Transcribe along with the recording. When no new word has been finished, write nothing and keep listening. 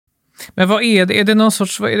Men vad är det? Är det någon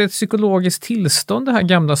sorts, vad är det, ett psykologiskt tillstånd, det här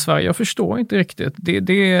gamla Sverige? Jag förstår inte riktigt.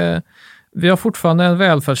 Vi har fortfarande en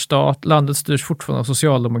välfärdsstat, landet styrs fortfarande av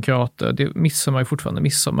socialdemokrater, det midsommar är fortfarande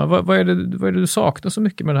midsommar. Vad är det du saknar så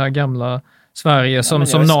mycket med det här gamla Sverige som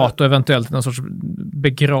NATO eventuellt någon sorts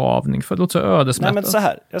begravning för? Det låter så ödesmättat. Nej, men så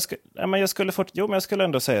här. Jag skulle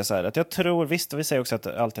ändå säga så här att jag tror, visst, vi säger också att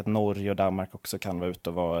alltid att Norge och Danmark också kan vara ute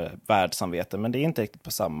och vara världssamvete, men det är inte riktigt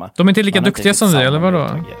på samma. De är inte lika duktiga som vi, eller vadå?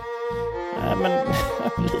 Nej, men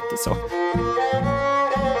lite så.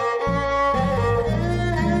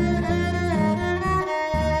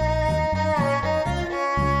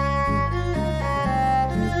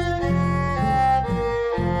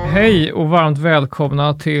 Hej och varmt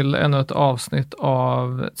välkomna till ännu ett avsnitt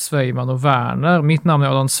av Svejman och Werner. Mitt namn är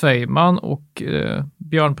Adam Svejman och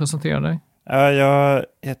Björn presenterar dig. Ja, jag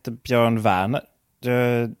heter Björn Werner.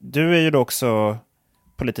 Du är ju då också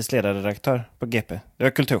politisk ledarredaktör på GP. Jag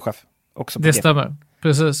är kulturchef också på Det GP. Stämmer,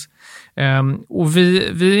 precis. Och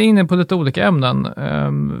vi är inne på lite olika ämnen.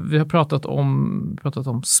 Vi har pratat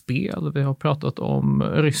om spel, vi har pratat om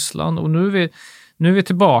Ryssland och nu är vi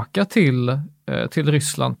tillbaka till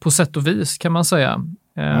Ryssland på sätt och vis, kan man säga.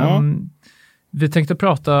 Vi tänkte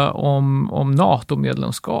prata om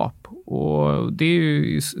NATO-medlemskap och det är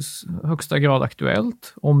ju i högsta grad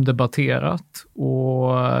aktuellt, omdebatterat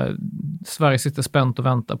och Sverige sitter spänt och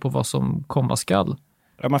väntar på vad som komma skall.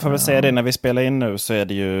 Ja, man får väl säga det, när vi spelar in nu så är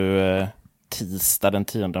det ju tisdag den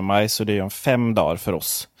 10 maj, så det är ju om 5 dagar för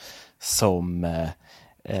oss som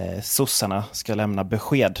sossarna ska lämna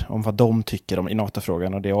besked om vad de tycker om i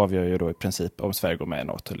NATO-frågan, och det avgör ju då i princip om Sverige går med i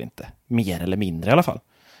NATO eller inte. Mer eller mindre i alla fall.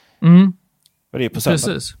 Och det är på söndag.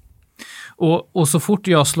 Precis. Och så fort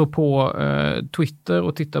jag slår på Twitter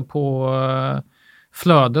och tittar på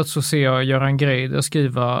flödet så ser jag Göran Greider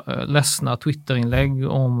skriva ledsna Twitterinlägg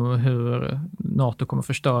om hur NATO kommer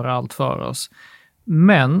förstöra allt för oss.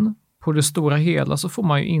 Men på det stora hela så får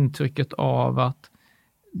man ju intrycket av att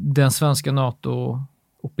den svenska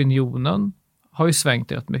NATO-opinionen har ju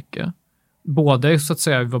svängt rätt mycket. Både så att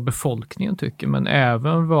säga vad befolkningen tycker, men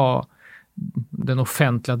även vad den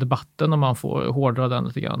offentliga debatten, om man får hårdra den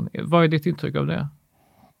lite grann. Vad är ditt intryck av det?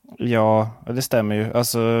 Ja, det stämmer ju.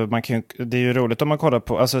 Alltså, det är ju roligt om man kollar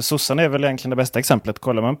på, alltså sossarna är väl egentligen det bästa exemplet.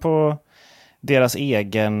 Kollar man på deras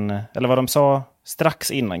egen, eller vad de sa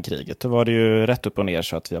strax innan kriget, då var det ju rätt upp och ner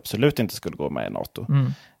så att vi absolut inte skulle gå med i NATO.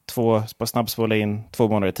 På snabbspåla in 2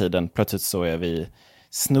 månader i tiden, plötsligt så är vi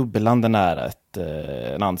snubblande nära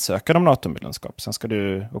en ansökan om NATO-medlemskap. Sen ska det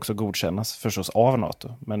ju också godkännas förstås av NATO.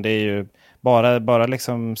 Men det är ju bara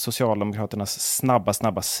liksom Socialdemokraternas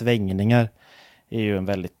snabba svängningar är ju en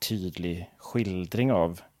väldigt tydlig skildring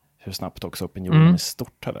av hur snabbt också opinionen i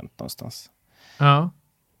stort har vänt någonstans. Ja.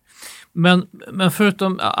 Men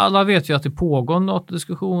förutom, alla vet ju att det pågår en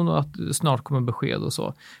NATO-diskussion och att det snart kommer besked och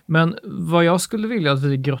så. Men vad jag skulle vilja att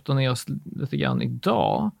vi grottar ner oss lite grann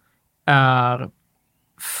idag är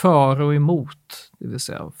för och emot, det vill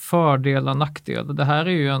säga fördelar, nackdelar. Det här är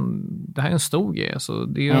ju en stor grej. Så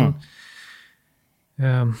det är ju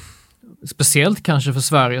speciellt kanske för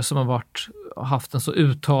Sverige som har haft en så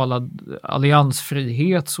uttalad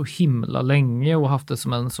alliansfrihet så himla länge och haft det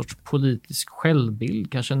som en sorts politisk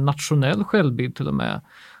självbild, kanske en nationell självbild till och med,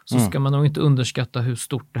 så ska man nog inte underskatta hur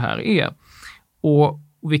stort det här är. Och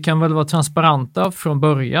vi kan väl vara transparenta från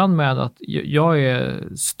början med att jag är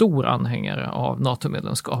stor anhängare av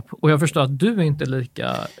NATO-medlemskap. Och jag förstår att du är inte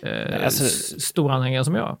lika stor anhängare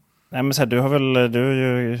som jag. Nej, men så här, du är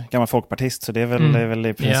ju gammal folkpartist, så det är väl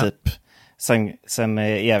i princip sen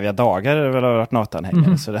eviga dagar är det väl varit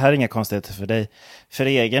NATO-anhängare. Så det här är inga konstigheter för dig. För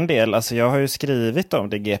egen del, alltså jag har ju skrivit om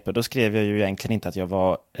det i GP, då skrev jag ju egentligen inte att jag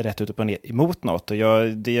var rätt ute på ner emot NATO.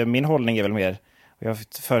 Min hållning är väl mer, och jag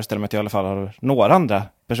föreställer mig att jag i alla fall har några andra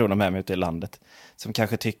personer med mig ute i landet som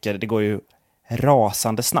kanske tycker det går ju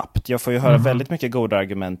rasande snabbt. Jag får ju höra väldigt mycket goda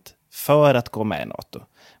argument för att gå med i NATO.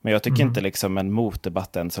 Men jag tycker inte liksom en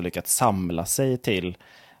motdebatt än så lyckats samla sig till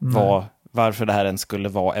varför det här än skulle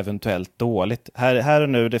vara eventuellt dåligt. Här och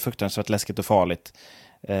nu, det är fruktansvärt läskigt och farligt.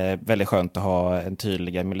 Väldigt skönt att ha en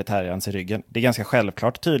tydliga militärallians i ryggen. Det är ganska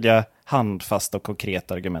självklart tydliga, handfasta och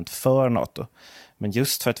konkreta argument för NATO. Men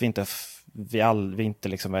just för att vi inte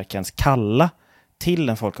liksom verkar ens kalla till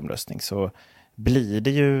en folkomröstning, så blir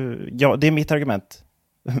det ju, det är mitt argument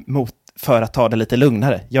för att ta det lite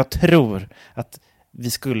lugnare. Jag tror att vi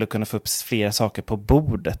skulle kunna få upp flera saker på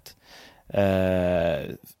bordet,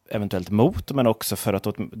 eventuellt mot, men också för att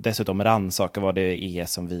dessutom rannsaka vad det är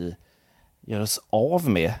som vi gör oss av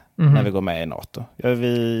med när vi går med i NATO. Det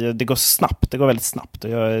går väldigt snabbt, och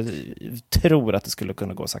jag tror att det skulle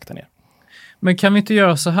kunna gå sakta ner. Men kan vi inte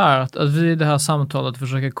göra så här att vi i det här samtalet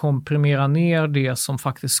försöker komprimera ner det som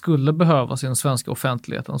faktiskt skulle behövas i den svenska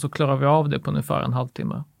offentligheten, så klarar vi av det på ungefär en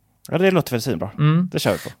halvtimme? Ja, det låter väl svinbra. Det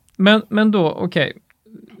kör vi på. Men då, okej.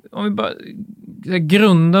 Om vi bara,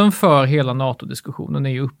 grunden för hela NATO-diskussionen är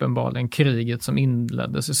ju uppenbarligen kriget som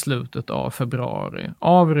inleddes i slutet av februari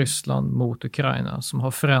av Ryssland mot Ukraina, som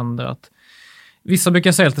har förändrat. Vissa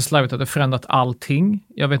brukar säga lite slarvigt att det har förändrat allting.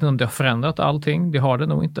 Jag vet inte om det har förändrat allting. Det har det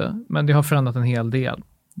nog inte. Men det har förändrat en hel del.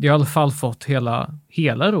 Det har i alla fall fått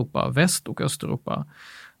hela Europa, Väst- och Östeuropa,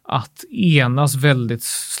 att enas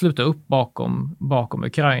sluta upp bakom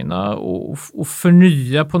Ukraina och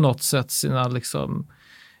förnya på något sätt sina liksom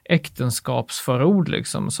äktenskapsförord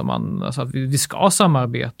liksom, som alltså att vi ska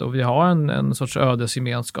samarbeta och vi har en sorts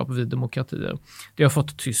ödesgemenskap vid demokratier. Det har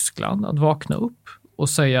fått Tyskland att vakna upp och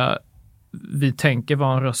säga vi tänker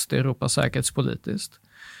vara en röst i Europa säkerhetspolitiskt.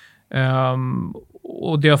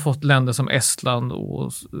 Och det har fått länder som Estland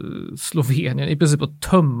och Slovenien i princip att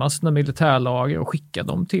tömma sina militärlager och skicka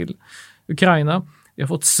dem till Ukraina. Det har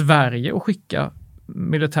fått Sverige att skicka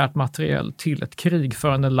militärt materiel till ett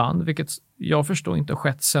krigförande land, vilket jag förstår inte har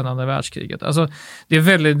skett sedan andra världskriget. Alltså, det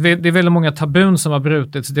är väldigt många tabun som har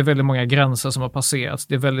brutits, det är väldigt många gränser som har passerats,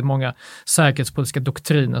 det är väldigt många säkerhetspolitiska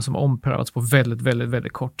doktriner som har omprövats på väldigt, väldigt,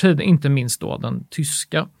 väldigt kort tid, inte minst då den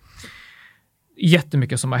tyska.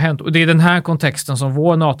 Jättemycket som har hänt, och det är den här kontexten som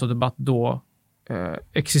vår NATO-debatt då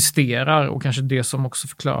existerar, och kanske det som också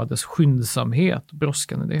förklarades skyndsamhet,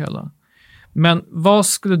 brådskan i det hela. Men vad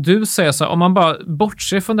skulle du säga, så här, om man bara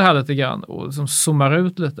bortser från det här lite grann och liksom zoomar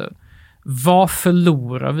ut lite, vad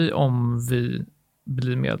förlorar vi om vi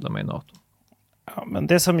blir medlemmar i NATO? Ja, men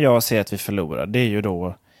det som jag ser att vi förlorar, det är ju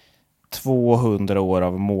då 200 år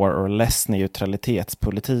av more or less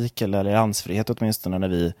neutralitetspolitik eller alliansfrihet, åtminstone när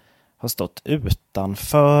vi har stått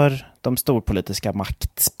utanför de storpolitiska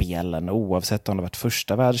maktspelen, oavsett om det varit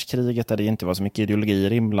första världskriget där det inte var så mycket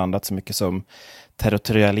ideologier inblandat, så mycket som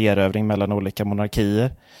territoriell erövring mellan olika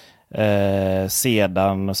monarkier.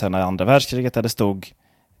 Sedan och sen andra världskriget där det stod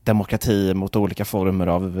demokrati mot olika former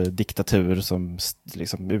av diktatur som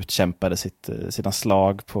liksom utkämpade sina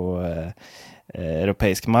slag på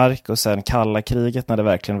europeisk mark, och sen kalla kriget när det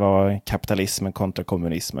verkligen var kapitalismen kontra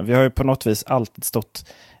kommunismen. Vi har ju på något vis alltid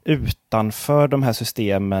stått utanför de här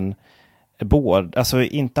systemen, alltså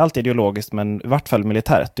inte alltid ideologiskt men i vart fall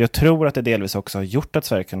militärt. Jag tror att det delvis också har gjort att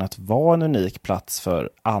Sverige kunnat vara en unik plats för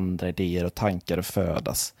andra idéer och tankar att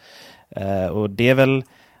födas. Och det är väl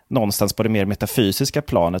någonstans på det mer metafysiska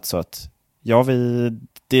planet så att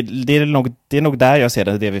det är nog där jag ser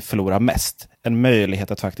det vi förlorar mest. En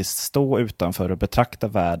möjlighet att faktiskt stå utanför och betrakta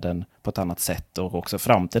världen på ett annat sätt och också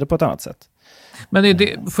framtiden på ett annat sätt. Men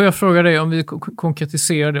får jag fråga dig, om vi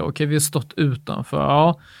konkretiserar det, okej, vi har stått utanför,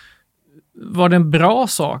 ja. Var det en bra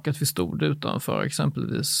sak att vi stod utanför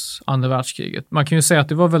exempelvis andra världskriget? Man kan ju säga att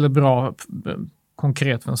det var väldigt bra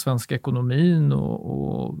konkret för den svenska ekonomin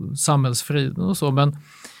och samhällsfriden och så, men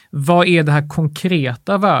vad är det här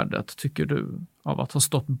konkreta värdet, tycker du, av att ha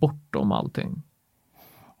stått bortom allting?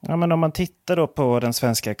 Ja, men om man tittar då på den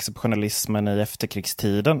svenska exceptionalismen i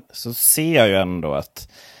efterkrigstiden så ser jag ju ändå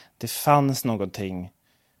att det fanns någonting,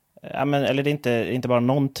 eller det är inte bara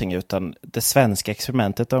någonting, utan det svenska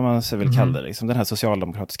experimentet, om man så vill kalla det, liksom den här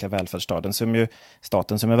socialdemokratiska välfärdsstaten som ju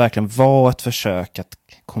verkligen var ett försök att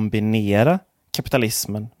kombinera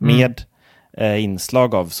kapitalismen med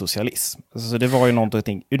inslag av socialism. Så det var ju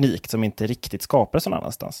någonting unikt som inte riktigt skapades någon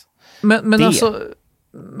annanstans.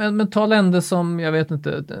 Men ta länder som, jag vet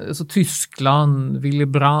inte, alltså Tyskland, Willy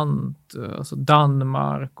Brandt, alltså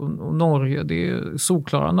Danmark och Norge, det är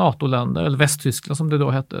solklara NATO-länder, eller Västtyskland som det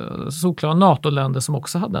då hette, solklara NATO-länder som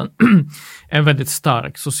också hade en väldigt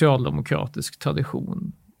stark socialdemokratisk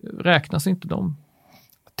tradition. Räknas inte de?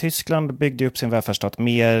 Tyskland byggde upp sin välfärdsstat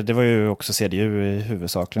mer, det var ju också CDU i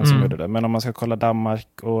huvudsakligen som gjorde det, men om man ska kolla Danmark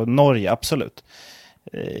och Norge, absolut.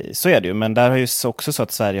 Så är det ju, men där har ju också så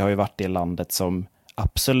att Sverige har ju varit det landet som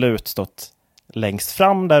absolut stått längst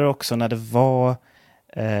fram där också när det var,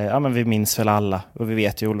 men vi minns väl alla, och vi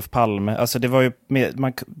vet ju Olof Palme, alltså det var ju,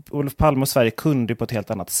 Olof Palme och Sverige kunde ju på ett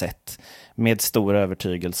helt annat sätt med stor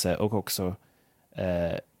övertygelse och också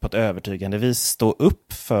på ett övertygande vis stå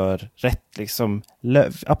upp för rätt, liksom,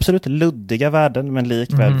 absolut luddiga värden men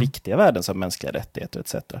likväl viktiga värden som mänskliga rättigheter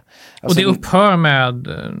etc. Alltså, och det upphör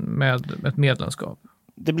med ett medlemskap?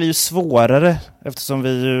 Det blir ju svårare eftersom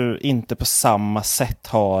vi ju inte på samma sätt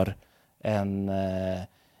har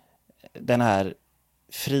den här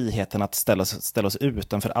friheten att ställa oss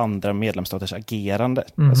utanför andra medlemsstaters agerande.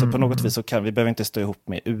 Alltså på något vis så vi behöver inte stå ihop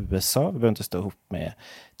med USA, vi behöver inte stå ihop med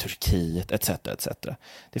Turkiet, etc. etc.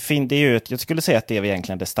 Det är ju jag skulle säga att det är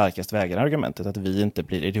egentligen det starkast vägande argumentet, att vi inte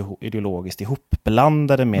blir ideologiskt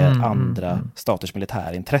ihopblandade med andra staters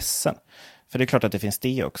militära intressen. För det är klart att det finns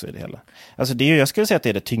det också i det hela. Alltså jag skulle säga att det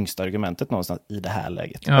är det tyngsta argumentet någonstans i det här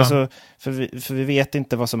läget. Ja. Alltså, för vi vet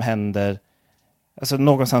inte vad som händer, alltså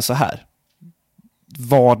någonstans så här.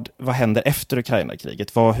 Vad händer efter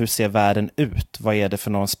Ukraina-kriget? Hur ser världen ut? Vad är det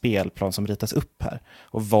för någon spelplan som ritas upp här?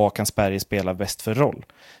 Och vad kan Sverige spela bäst för roll?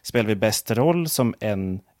 Spelar vi bäst roll som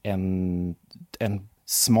en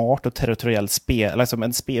smart och territoriell eller som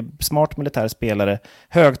en smart militär spelare,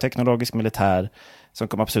 högteknologisk militär, som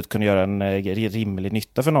kommer absolut kunna göra en rimlig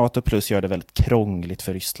nytta för NATO, plus gör det väldigt krångligt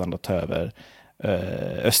för Ryssland att ta över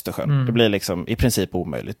Östersjön. Det blir liksom i princip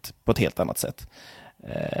omöjligt på ett helt annat sätt.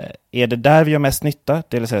 Är det där vi gör mest nytta,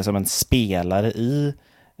 det vill säga som en spelare i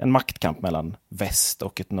en maktkamp mellan väst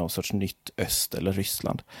och någon sorts nytt öst eller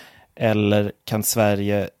Ryssland? Eller kan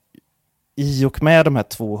Sverige i och med de här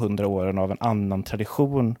 200 åren av en annan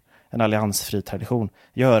tradition, en alliansfri tradition,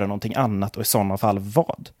 göra någonting annat, och i sådana fall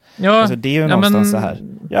vad? Ja, alltså det är ju någonstans så här.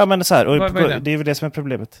 Ja, men så här, och det är ju det som är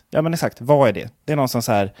problemet. Ja, men exakt, vad är det? Det är någonstans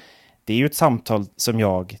så här, det är ju ett samtal som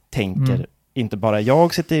jag tänker inte bara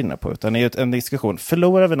jag sitter inne på, utan det är en diskussion.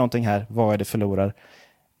 Förlorar vi någonting här? Vad är det förlorar?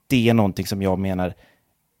 Det är någonting som jag menar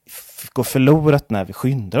går förlorat när vi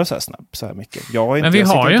skyndar oss så här mycket. Men vi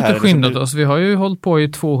har ju inte skyndat oss. Vi har ju hållit på i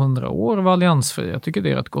 200 år av alliansfri. Jag tycker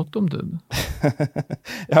det är rätt gott om tid.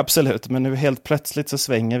 Ja, absolut, men nu helt plötsligt så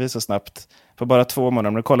svänger vi så snabbt. På bara 2 månader.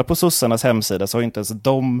 Om du kollar på sossarnas hemsida så har inte ens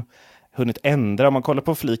de hunnit ändra. Om man kollar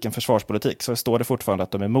på fliken försvarspolitik så står det fortfarande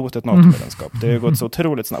att de är emot ett NATO-medlemskap. Det har ju gått så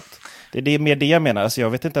otroligt snabbt. Det är mer det jag menar. Alltså jag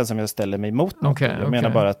vet inte ens om jag ställer mig emot NATO. Jag menar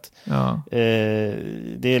bara att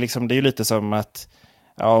det är ju lite som att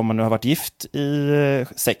om man nu har varit gift i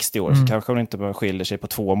 60 år så kanske man inte bara skiljer sig på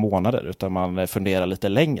 2 månader, utan man funderar lite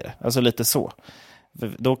längre. Alltså lite så.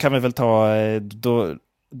 Då kan vi väl ta det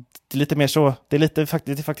är lite mer så. Det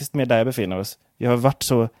är faktiskt mer där jag befinner oss. Vi har varit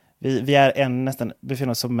så, vi är nästan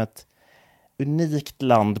befinner oss som ett unikt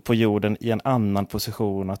land på jorden i en annan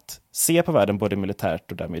position att se på världen både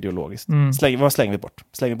militärt och därmed ideologiskt. Vad slänger vi bort?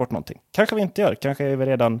 Slänger vi bort någonting? Kanske vi inte gör. Kanske är vi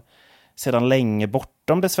redan sedan länge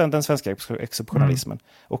bortom den svenska exceptionalismen.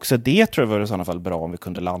 Också det tror jag var i sådana fall bra om vi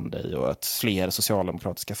kunde landa i, och att fler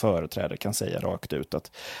socialdemokratiska företrädare kan säga rakt ut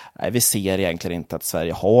att nej, vi ser egentligen inte att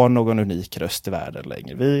Sverige har någon unik röst i världen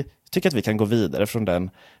längre. Vi tycker att vi kan gå vidare från den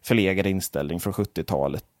förlegade inställning från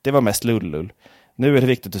 70-talet. Det var mest lullull. Nu är det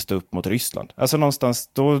viktigt att stå upp mot Ryssland. Alltså någonstans,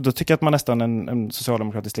 då tycker jag att man nästan en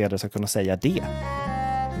socialdemokratisk ledare ska kunna säga det.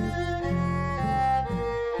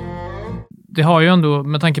 Det har ju ändå,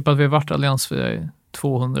 med tanke på att vi har varit alliansfria i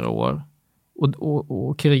 200 år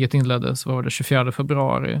och kriget inleddes, var det 24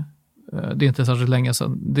 februari. Det är inte särskilt länge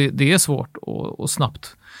sedan. Det är svårt att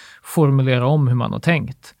snabbt formulera om hur man har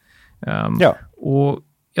tänkt. Och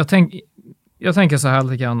jag tänker så här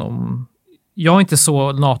lite grann om... Jag är inte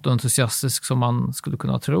så NATO-entusiastisk som man skulle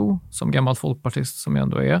kunna tro, som gammal folkpartist som jag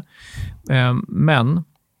ändå är. Men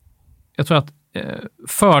jag tror att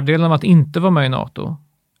fördelen av att inte vara med i NATO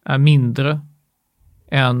är mindre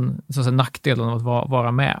än så att säga, nackdelen av att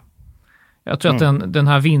vara med. Jag tror att den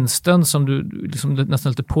här vinsten som du liksom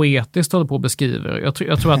nästan lite poetiskt håller på att beskriva, jag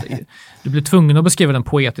tror att du blir tvungen att beskriva den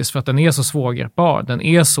poetiskt för att den är så svårgreppbar, den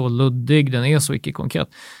är så luddig, den är så icke-konkret.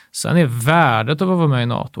 Sen är värdet av att vara med i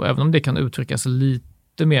NATO, även om det kan uttryckas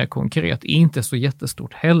lite mer konkret, inte så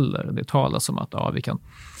jättestort heller. Det talas om att vi kan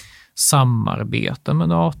samarbeta med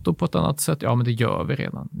NATO på ett annat sätt. Ja, men det gör vi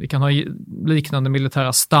redan. Vi kan ha liknande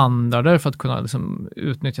militära standarder för att kunna liksom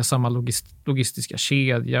utnyttja samma logistiska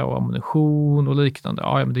kedja och ammunition och liknande.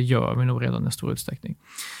 Ja, men det gör vi nog redan i stor utsträckning.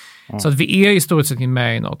 Så att vi är i stor utsträckning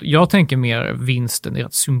med i NATO. Jag tänker mer vinsten är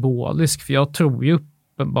rätt symbolisk, för jag tror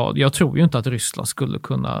ju inte att Ryssland skulle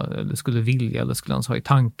kunna, eller skulle vilja, eller skulle ens ha i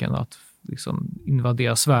tanken att liksom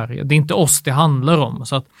invadera Sverige. Det är inte oss det handlar om,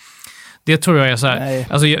 så att det tror jag är så här.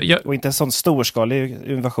 Alltså och inte en sån storskalig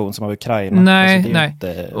invasion som av Ukraina. Nej, alltså nej.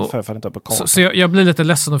 Inte på kartan. Så jag blir lite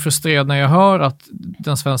ledsen och frustrerad när jag hör att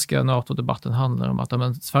den svenska NATO-debatten handlar om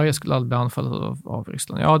att Sverige skulle aldrig bli anfallet av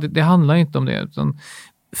Ryssland. Ja, det handlar inte om det. Utan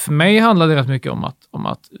för mig handlar det rätt mycket om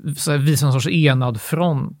att visa en sorts enad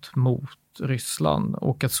front mot Ryssland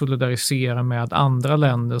och att solidarisera med andra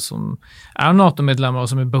länder som är NATO-medlemmar och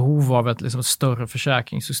som är i behov av ett liksom större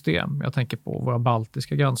försäkringssystem. Jag tänker på våra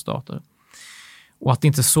baltiska grannstater. Och att det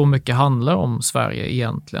inte så mycket handlar om Sverige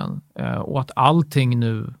egentligen. Och att allting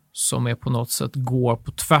nu som är på något sätt går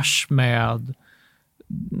på tvärs med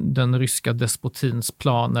den ryska despotins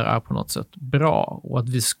planer är på något sätt bra och att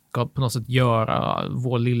vi ska på något sätt göra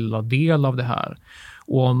vår lilla del av det här.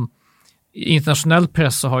 Och om internationell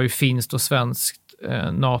press så har ju finskt och svenskt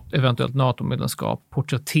eventuellt NATO-medlemskap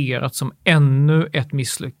porträtterat som ännu ett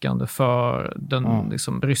misslyckande för den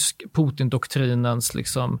liksom, Putin-doktrinens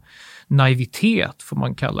liksom, naivitet, får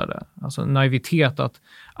man kalla det. Alltså naivitet att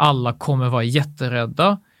alla kommer vara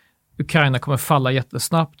jätterädda, Ukraina kommer falla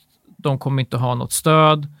jättesnabbt, de kommer inte ha något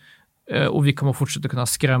stöd och vi kommer fortsätta kunna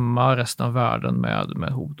skrämma resten av världen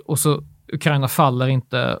med hot. Och så Ukraina faller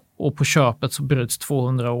inte och på köpet så bryts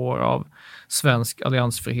 200 år av svensk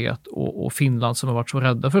alliansfrihet och Finland som har varit så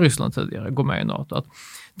rädda för Ryssland tidigare går med i NATO. Att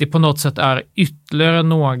det på något sätt är ytterligare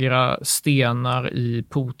några stenar i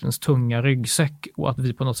Putins tunga ryggsäck och att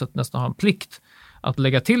vi på något sätt nästan har en plikt att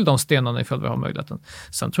lägga till de stenarna ifall vi har möjligheten.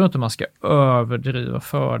 Sen tror jag inte man ska överdriva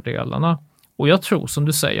fördelarna. Och jag tror som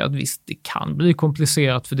du säger att visst det kan bli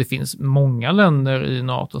komplicerat för det finns många länder i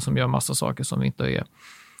NATO som gör massa saker som vi inte är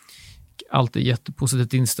alltid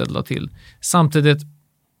jättepositivt inställda till. Samtidigt,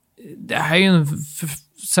 det här är ju en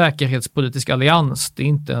säkerhetspolitisk allians. Det är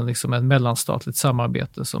inte liksom ett mellanstatligt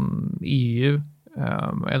samarbete som EU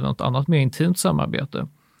eller något annat mer intimt samarbete.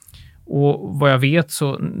 Och vad jag vet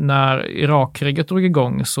så när Irakkriget drog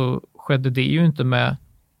igång så skedde det ju inte med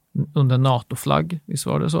under NATO-flagg, visst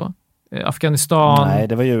var det så? Afghanistan... Nej,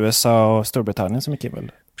 det var ju USA och Storbritannien som gick in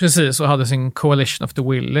väl. Precis, och hade sin coalition of the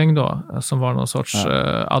willing då, som var någon sorts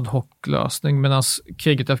ad hoc-lösning. Medan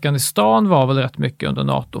kriget i Afghanistan var väl rätt mycket under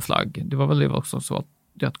NATO-flagg. Det var väl det också så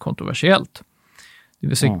rätt kontroversiellt. Det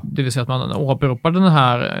vill säga att man åberopade den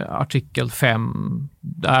här artikel 5,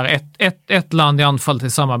 där ett land är anfall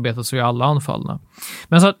till samarbetet så är alla anfallna.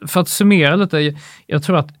 Men så för att summera lite, jag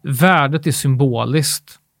tror att värdet är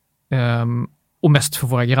symboliskt och mest för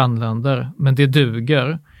våra grannländer, men det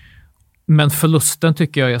duger. Men förlusten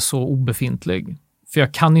tycker jag är så obefintlig. För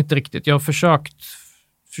jag kan inte riktigt, jag har försökt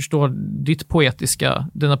förstå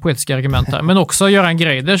dina poetiska argument här, men också Göran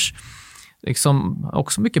Greiders liksom,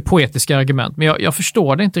 också mycket poetiska argument. Men jag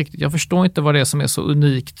förstår det inte riktigt. Jag förstår inte vad det är som är så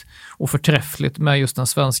unikt och förträffligt med just den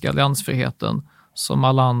svenska alliansfriheten som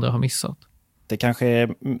alla andra har missat. Det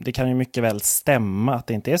kan ju mycket väl stämma att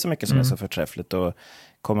det inte är så mycket som är så förträffligt, och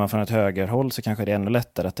kommer man från ett högerhåll så kanske det är ännu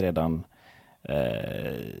lättare att redan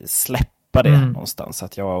släppa det någonstans.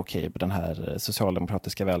 Att den här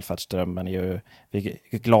socialdemokratiska välfärdsdrömmen vi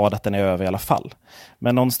är glada att den är över i alla fall.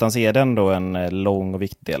 Men någonstans är det ändå en lång och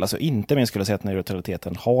viktig del. Alltså inte minst skulle jag säga att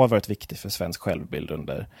neutraliteten har varit viktig för svensk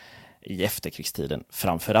självbild i efterkrigstiden.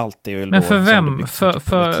 Framförallt det är ju... Men för vem?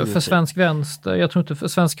 För svensk vänster? Jag tror inte för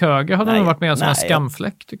svensk höger har det varit med som en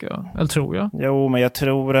skamfläck, tycker jag. Eller tror jag. Jo, men jag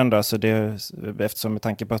tror ändå, alltså eftersom med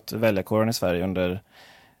tanke på att väljarkåren i Sverige under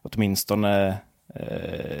åtminstone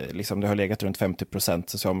det har legat runt 50%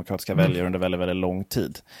 socialdemokratiska väljare under väldigt, väldigt lång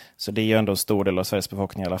tid. Så det är ju ändå en stor del av Sveriges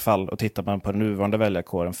befolkning i alla fall. Och tittar man på den nuvarande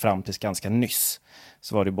väljarkåren fram tills ganska nyss,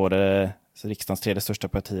 så var det både riksdagens tredje största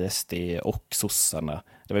parti, SD, och sossarna.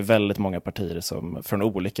 Det var väldigt många partier som från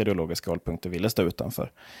olika ideologiska hållpunkter ville stå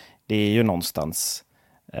utanför. Det är ju någonstans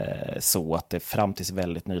så att det fram tills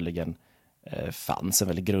väldigt nyligen fanns en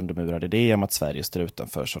väldigt grundmurad idé om att Sverige står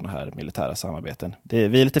utanför sådana här militära samarbeten.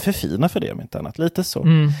 Vi är lite för fina för det, om inte annat. Lite så.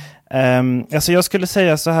 Alltså jag skulle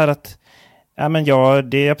säga så här att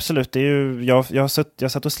det är absolut, det är ju, jag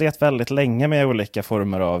satt och slet väldigt länge med olika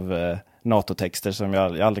former av NATO-texter som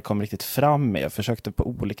jag aldrig kom riktigt fram med. Jag försökte på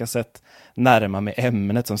olika sätt närma mig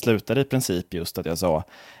ämnet som slutade i princip just att jag sa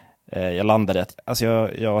jag landade i att alltså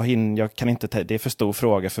jag kan inte, det är för stor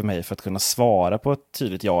fråga för mig för att kunna svara på ett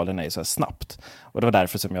tydligt ja eller nej så här snabbt. Och det var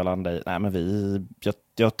därför som jag landade i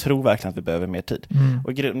jag tror verkligen att vi behöver mer tid.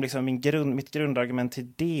 Och liksom mitt grundargument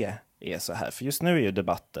till det är så här, för just nu är ju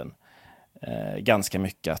debatten ganska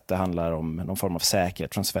mycket att det handlar om någon form av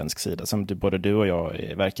säkerhet från svensk sida som både du och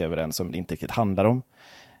jag verkar överens om det inte riktigt handlar om.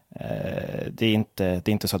 Det är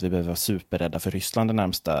inte så att vi behöver vara superrädda för Ryssland det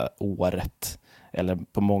närmsta året eller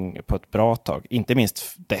på ett bra tag. Inte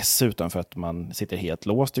minst dessutom för att man sitter helt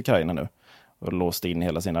låst i Ukraina nu och låst in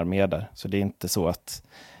hela sin armé där. Så det är inte så att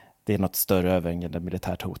det är något större överhängande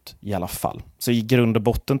militärt hot i alla fall. Så i grund och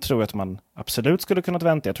botten tror jag att man absolut skulle kunna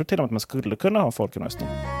vänta. Jag tror till och med att man skulle kunna ha en folkomröstning.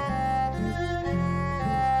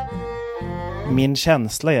 Min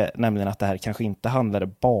känsla är nämligen att det här kanske inte handlar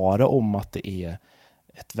bara om att det är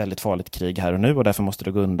ett väldigt farligt krig här och nu och därför måste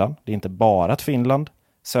det gå undan. Det är inte bara att Finland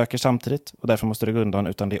söker samtidigt och därför måste det gå undan,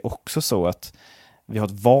 utan det är också så att vi har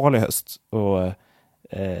ett val i höst och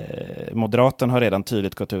Moderaterna har redan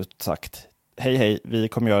tydligt gått ut och sagt hej, vi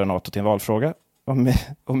kommer göra NATO till en valfråga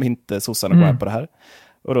om inte sossarna går på det här.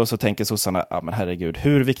 Och då så tänker sossarna, men herregud,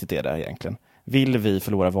 hur viktigt är det här egentligen? Vill vi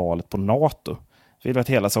förlora valet på NATO? Vill vi att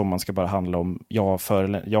hela sommaren ska bara handla om ja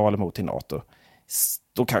eller emot till NATO?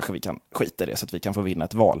 Då kanske vi kan skita i det så att vi kan få vinna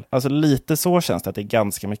ett val. Alltså lite så känns det, att det är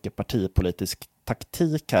ganska mycket partipolitisk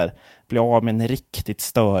taktik här. Bli av med en riktigt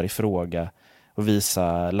störig fråga och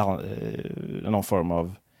visa någon form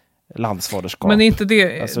av landsfaderskap. Men inte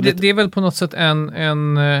det, alltså, det är väl på något sätt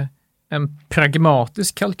en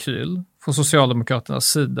pragmatisk kalkyl från Socialdemokraternas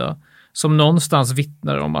sida som någonstans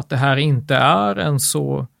vittnar om att det här inte är en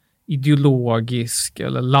så ideologisk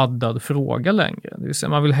eller laddad fråga längre. Det vill säga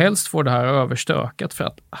man vill helst få det här överstökat för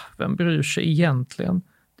att vem bryr sig egentligen?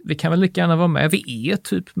 Vi kan väl lika gärna vara med. Vi är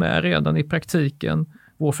typ med redan i praktiken.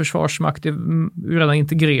 Vår försvarsmakt är redan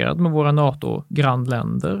integrerad med våra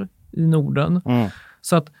NATO-grannländer i Norden.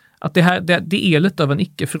 Så att det är lite av en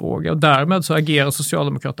icke-fråga och därmed så agerar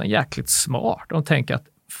Socialdemokraterna jäkligt smart. De tänker att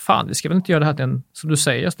fan, vi ska väl inte göra det här till en, som du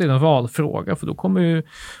säger, det är en valfråga, för då kommer ju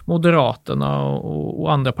Moderaterna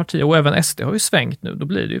och andra partier, och även SD har ju svängt nu, då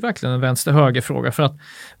blir det ju verkligen en vänster-höger-fråga, för att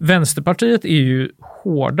Vänsterpartiet är ju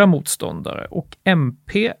hårda motståndare, och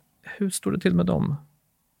MP, hur står det till med dem?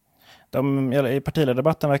 I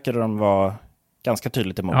partiledardebatten verkar de vara ganska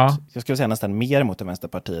tydligt emot. Ja. Jag skulle säga nästan mer emot än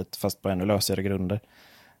Vänsterpartiet, fast på ännu lösare grunder.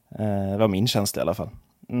 Det var min känsla i alla fall.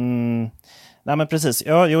 Nej men precis,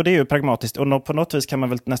 jo det är ju pragmatiskt, och på något vis kan man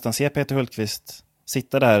väl nästan se Peter Hultqvist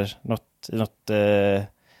sitta där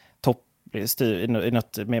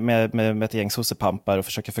med ett gäng sossepampar och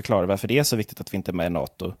försöka förklara varför det är så viktigt att vi inte är med i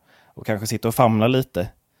NATO, och kanske sitta och famla lite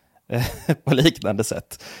på liknande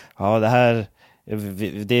sätt. Ja,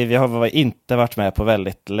 vi har inte varit med på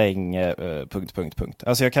väldigt länge, ...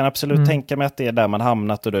 Alltså jag kan absolut tänka mig att det är där man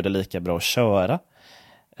hamnat, och då är det lika bra att köra.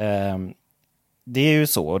 Det är ju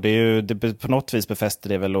så, och det på något vis befäster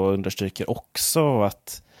det väl och understryker också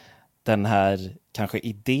att den här kanske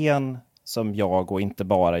idén som jag och inte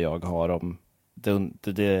bara jag har om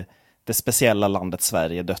det speciella landet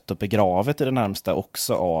Sverige dött och begravet i det närmsta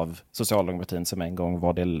också av socialdemokratin, som en gång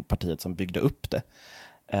var det partiet som byggde upp det.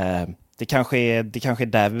 Det kanske är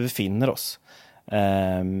där vi befinner oss.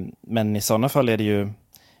 Men i sådana fall är det ju...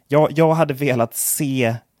 Jag hade velat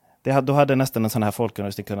se... Då hade nästan en sån här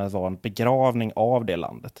folkomröstning kunnat vara en begravning av det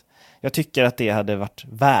landet. Jag tycker att det hade varit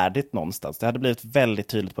värdigt någonstans. Det hade blivit väldigt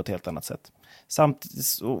tydligt på ett helt annat sätt. Samtidigt,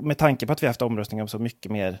 med tanke på att vi har haft omröstningar om så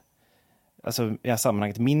mycket mer, alltså i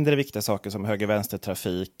sammanhanget mindre viktiga saker som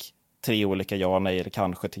höger-vänster-trafik, 3 olika ja, nej eller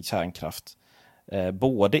kanske till kärnkraft.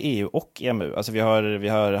 Både EU och EMU. Alltså vi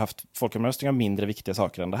har haft folkomröstningar om mindre viktiga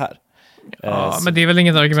saker än det här. Ja, men det är väl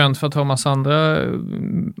inget argument för att ha massa andra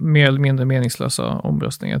mer eller mindre meningslösa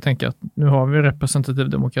omröstningar. Jag tänker att nu har vi representativ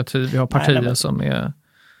demokrati, vi har partier som är...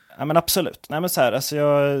 Ja, men absolut. Nej, men så här, alltså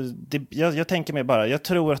jag tänker mig bara, jag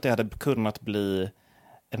tror att det hade kunnat bli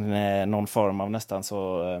någon form av nästan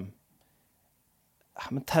så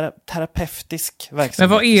terapeutisk verksamhet. Men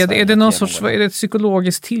vad är det? Är det någon sorts, är det ett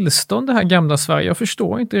psykologiskt tillstånd, det här gamla Sverige? Jag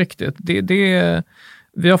förstår inte riktigt.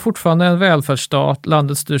 Vi har fortfarande en välfärdsstat,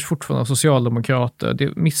 landet styrs fortfarande av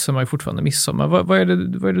socialdemokrater, midsommar är fortfarande midsommar. Vad är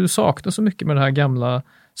det du saknar så mycket med det här gamla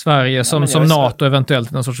Sverige som NATO eventuellt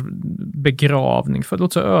är någon sorts begravning? För det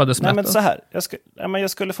låter så ödesmättat. Nej, men så här,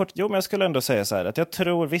 jag skulle ändå säga så här, att jag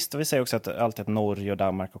tror, visst, vi säger också att alltid att Norge och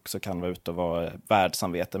Danmark också kan vara ute och vara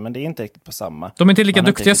världssamvete, men det är inte riktigt på samma. De är inte lika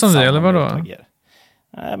duktiga som vi, eller vadå?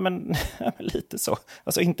 Nej, men lite så.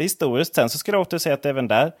 Alltså inte historiskt. Sen så skulle jag åter säga att även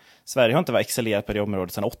där, Sverige har inte varit excellerat på det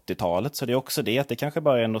området sedan 80-talet, så det är också det, att det kanske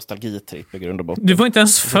bara är en nostalgitripp i grund och botten. Du var inte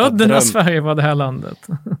ens född när Sverige var det här landet.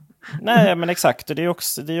 Nej, men exakt. Och det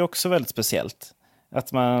är också väldigt speciellt.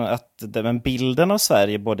 Men bilden av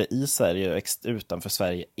Sverige, både i Sverige och utanför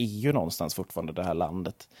Sverige, är ju någonstans fortfarande det här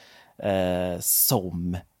landet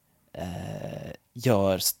som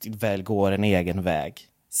går en egen väg.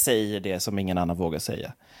 Säger det som ingen annan vågar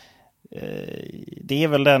säga. Det är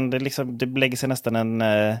väl det lägger sig nästan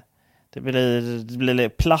det blir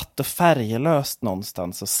platt och färglöst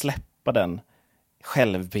någonstans, och släppa den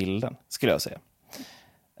självbilden, skulle jag säga.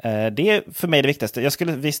 Det är för mig det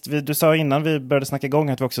viktigaste. Du sa innan vi började snacka igång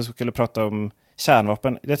att vi också skulle prata om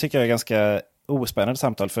kärnvapen. Det tycker jag är ganska ospännande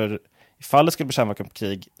samtal, för ifall det skulle bli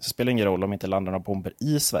kärnvapenkrig så spelar det ingen roll om inte landar några bomber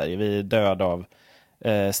i Sverige. Vi är döda av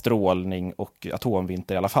strålning och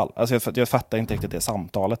atomvinter i alla fall. Alltså jag fattar inte riktigt det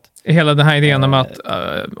samtalet. Hela den här idén om att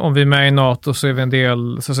om vi är med i NATO så är vi en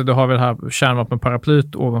del, så då har vi det här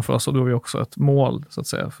kärnvapenparaplyt ovanför oss, och då är vi också ett mål, så att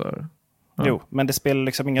säga, för... Ja. Jo, men det spelar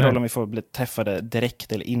liksom ingen roll om vi får bli träffade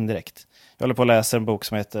direkt eller indirekt. Jag håller på att läsa en bok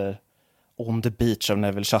som heter On the Beach av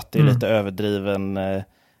Neville Shutt. Det är lite överdriven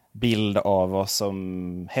bild av vad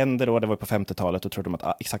som händer då. Det var på 50-talet och trodde de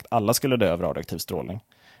att exakt alla skulle dö av radioaktiv strålning.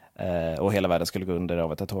 och hela världen skulle gå under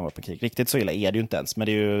av ett atomvapenkrig. Riktigt så illa är det ju inte ens, men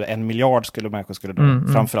det är ju 1 miljard människor skulle dö,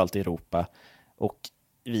 framförallt i Europa, och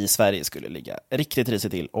vi i Sverige skulle ligga riktigt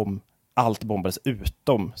risigt till om allt bombades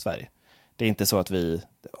utom Sverige. Det är inte så att vi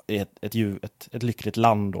är ett lyckligt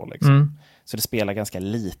land då liksom. Så det spelar ganska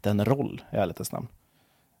liten roll i ärlighetens namn.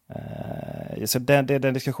 Så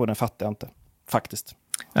den diskussionen fattar jag inte, faktiskt.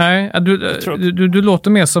 Nej, du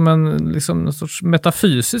låter mer som en sorts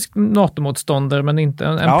metafysisk NATO-motståndare, men inte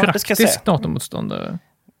en praktisk NATO-motståndare.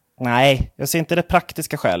 Nej, jag ser inte det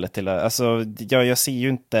praktiska skälet till det. Alltså, jag ser ju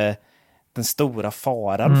inte den stora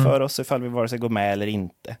faran för oss ifall vi vare sig går med eller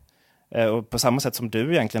inte. Och på samma sätt som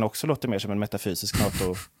du egentligen också låter mer som en metafysisk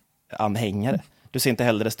NATO-anhängare. Du ser inte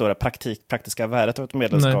heller det stora praktiska värdet av ett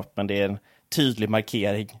medlemskap, men det är en tydlig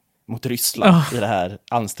markering mot Ryssland i det här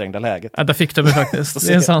ansträngda läget. Ja, där fick du mig faktiskt.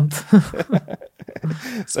 Det är sant.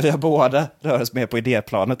 Så jag båda rör oss med på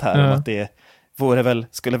idéplanet här om att det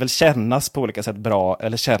skulle väl kännas på olika sätt bra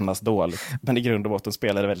eller kännas dåligt. Men i grund och botten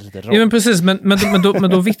spelar det väldigt lite roll. Ja, men precis. Men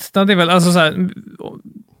då vittnar det väl. Alltså så här,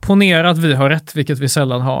 ponera att vi har rätt, vilket vi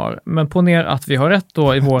sällan har. Men ponera att vi har rätt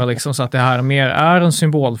då i våra liksom, så att det här mer är en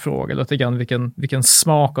symbolfråga. Eller lite grann vilken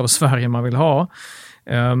smak av Sverige man vill ha.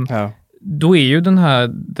 Då är ju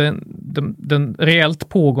den reellt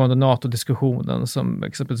pågående NATO-diskussionen som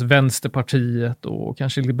exempelvis Vänsterpartiet och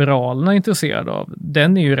kanske Liberalerna är intresserade av,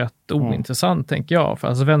 den är ju rätt ointressant, tänker jag. För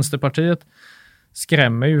alltså Vänsterpartiet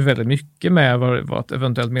skrämmer ju väldigt mycket med vad ett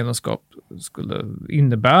eventuellt medlemskap skulle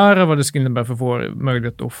innebära, vad det skulle innebära för vår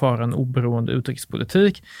möjlighet att föra en oberoende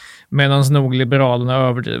utrikespolitik. Medan nog Liberalerna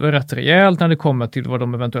överdriver rätt rejält när det kommer till vad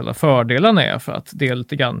de eventuella fördelarna är, för att det är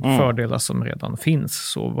lite grann fördelar som redan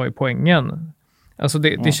finns. Så vad är poängen? Alltså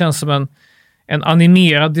det känns som en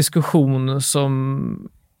animerad diskussion som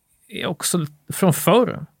är också från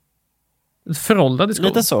förr. Ett föråldrad diskussion.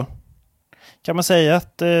 Lite så. Kan man säga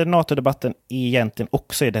att NATO-debatten egentligen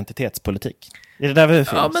också är identitetspolitik? Är det där vi finns?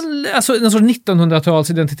 Ja, men alltså en sorts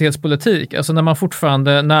 1900-tals identitetspolitik. Alltså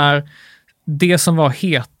när det som var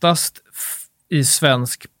hetast i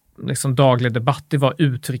svensk liksom, daglig debatt, det var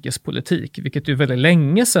utrikespolitik, vilket ju väldigt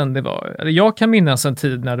länge sedan det var. Eller jag kan minnas en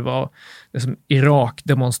tid när det var liksom,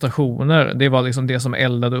 Irak-demonstrationer. Det var liksom det som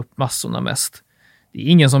eldade upp massorna mest. Det är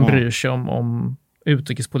ingen som bryr sig om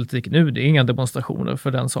utrikespolitik nu. Det är inga demonstrationer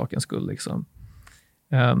för den sakens skull. Liksom.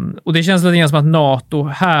 Och det känns lite grann som att NATO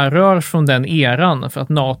härrör från den eran, för att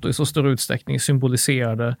NATO i så stor utsträckning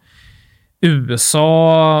symboliserade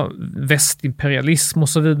USA, västimperialism och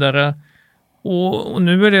så vidare. Och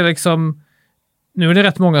nu är det liksom, nu är det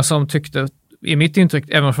rätt många som tyckte, i mitt intryck,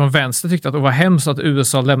 även från vänster, tyckte att det var hemskt att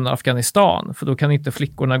USA lämnar Afghanistan, för då kan inte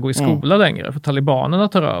flickorna gå i skola längre, för talibanerna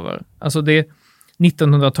tar över. Alltså det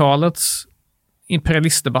 1900-talets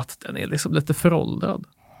imperialistdebatt, den är liksom lite föråldrad.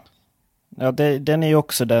 Ja, den är ju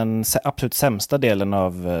också den absolut sämsta delen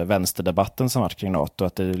av vänsterdebatten som varit kring NATO.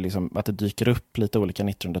 Att det dyker upp lite olika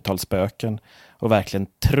 1900-talsspöken och verkligen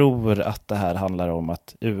tror att det här handlar om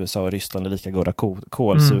att USA och Ryssland är lika goda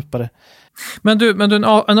kolsupare. Men du,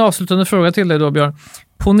 en avslutande fråga till dig då, Björn.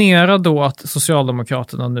 Ponera då att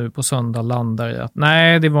Socialdemokraterna nu på söndag landar i att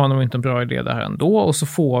nej, det var nog inte en bra idé det här ändå, och så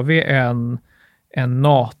får vi en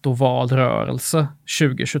NATO-valrörelse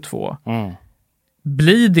 2022.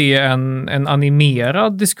 Blir det en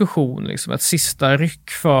animerad diskussion, liksom ett sista ryck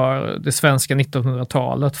för det svenska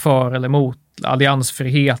 1900-talet, för eller emot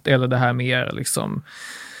alliansfrihet, eller det här mer liksom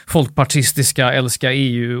folkpartistiska, älska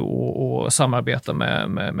EU och samarbeta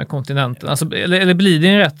med kontinenten? Alltså, eller blir det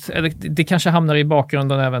en rätt, eller det kanske hamnar i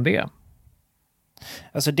bakgrunden även det?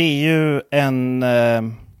 Alltså det är ju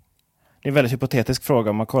det är en väldigt hypotetisk fråga.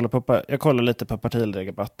 Om man jag kollar lite på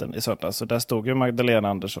partiledardebatten i söndags, så där stod ju Magdalena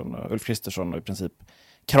Andersson och Ulf Kristersson och i princip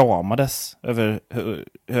kramades över hur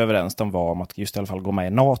överens de var om att just i alla fall gå med i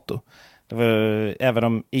NATO. Det var, även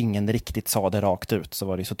om ingen riktigt sa det rakt ut, så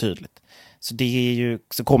var det så tydligt.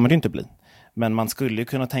 Så kommer det inte bli. Men man skulle ju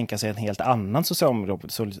kunna tänka sig en helt annan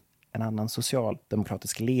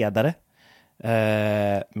socialdemokratisk ledare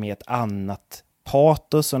med ett annat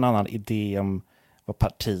patos och en annan idé om vad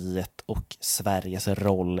partiet och Sveriges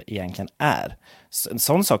roll egentligen är. En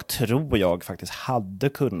sån sak tror jag faktiskt hade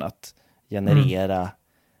kunnat generera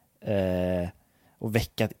och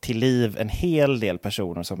väcka till liv en hel del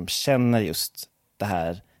personer som känner just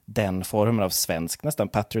den formen av svensk, nästan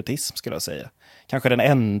patriotism skulle jag säga. Kanske den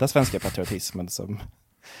enda svenska patriotismen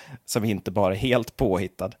som inte bara är helt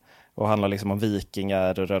påhittad och handlar liksom om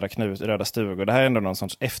vikingar och röda stugor. Det här är ändå någon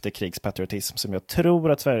sorts efterkrigspatriotism som jag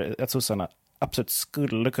tror att sossarna absolut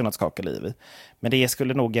skulle kunnat skaka liv i. Men det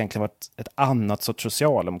skulle nog egentligen varit ett annat sorts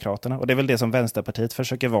Socialdemokraterna. Och det är väl det som Vänsterpartiet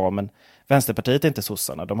försöker vara, men Vänsterpartiet är inte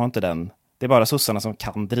sossarna. De har inte den Det är bara sossarna som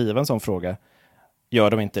kan driva en sån fråga.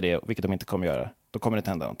 Gör de inte det, vilket de inte kommer göra, då kommer det inte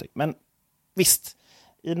hända någonting. Men visst,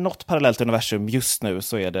 i något parallellt universum just nu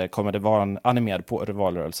så kommer det vara en animerad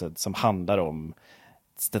valrörelse som handlar om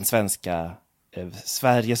den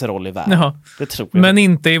Sveriges roll i världen. Ja. Det tror jag. Men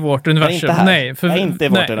inte i vårt universum. Inte i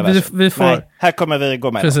vårt universum. Vi får... Nej, här kommer vi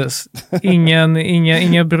gå med. Precis.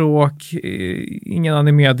 Ingen bråk, ingen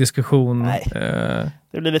animerad diskussion. Nej.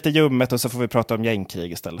 Det blir lite ljummet och så får vi prata om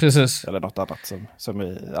gängkrig istället. Precis. Eller något annat som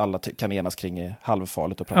vi alla kan enas kring är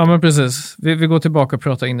halvfarligt att prata om. Ja, men precis. Vi går tillbaka och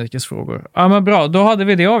pratar inrikesfrågor. Ja, men bra. Då hade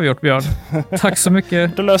vi det avgjort, Björn. Tack så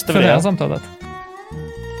mycket Då löste vi för det här samtalet.